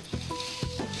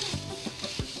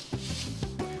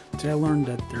 Today I learned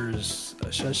that there's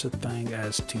such a thing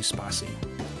as too spicy.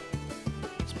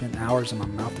 Spent hours and my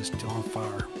mouth is still on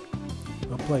fire.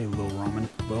 Well played, little ramen.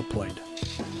 Well played.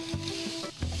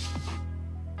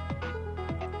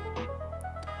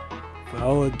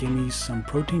 Viola gave me some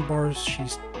protein bars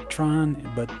she's trying,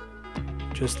 but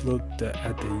just looked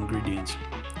at the ingredients.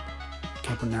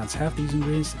 Can't pronounce half these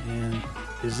ingredients, and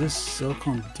is this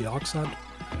silicon dioxide?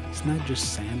 It's not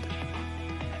just sand.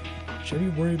 Should I be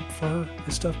worried for her?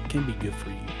 This stuff can be good for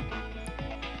you.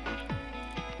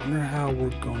 Wonder how we're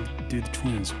going to do the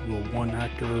twins. Will one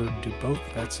actor do both?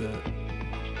 That's a...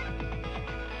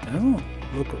 I don't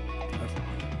look...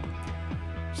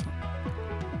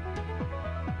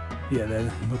 Yeah,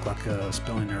 that looked like a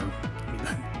spelling error.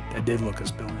 That did look a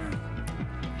spelling error.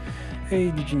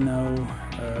 Hey, did you know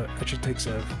actually takes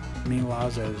as many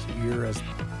lives as a year as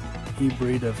any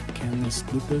breed of Canis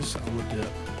lupus? I looked it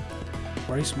up.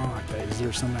 Why do you smile like that? Is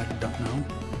there something I don't know?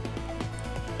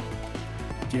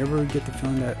 Do you ever get the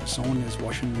feeling that someone is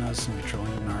watching us and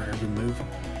controlling our every move?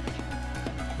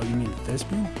 Oh, you mean the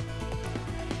thespian?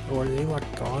 Or are they like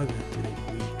God? Do they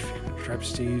read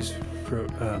travesties for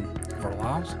our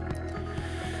lives?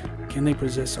 Can they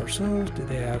possess our souls? Do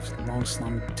they have long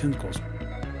slimy tentacles?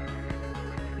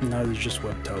 No, there's just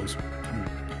webbed toes. I'm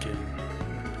kidding.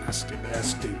 That's stupid. That's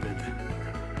stupid.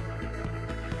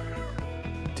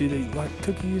 Do they like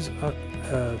cookies,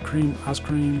 cream, ice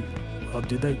cream? Well,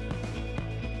 do they?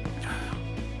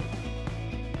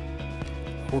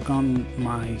 Work on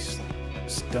my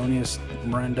stoniest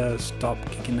Miranda stop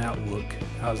kicking out look.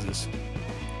 How's this?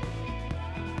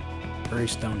 Very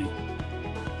stony.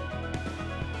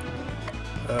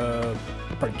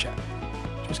 party chat.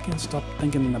 Just can't stop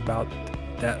thinking about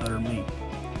that other me.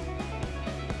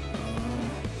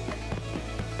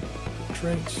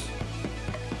 Traits.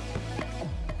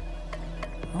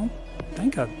 I don't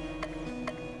think I...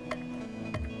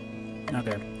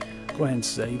 Okay, go ahead and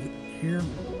save it here.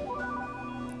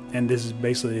 And this is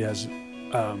basically as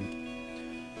how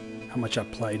much I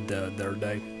played the other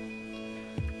day.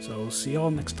 So see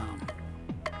y'all next time.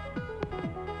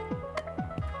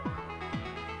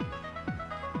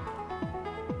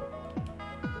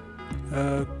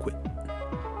 Quit.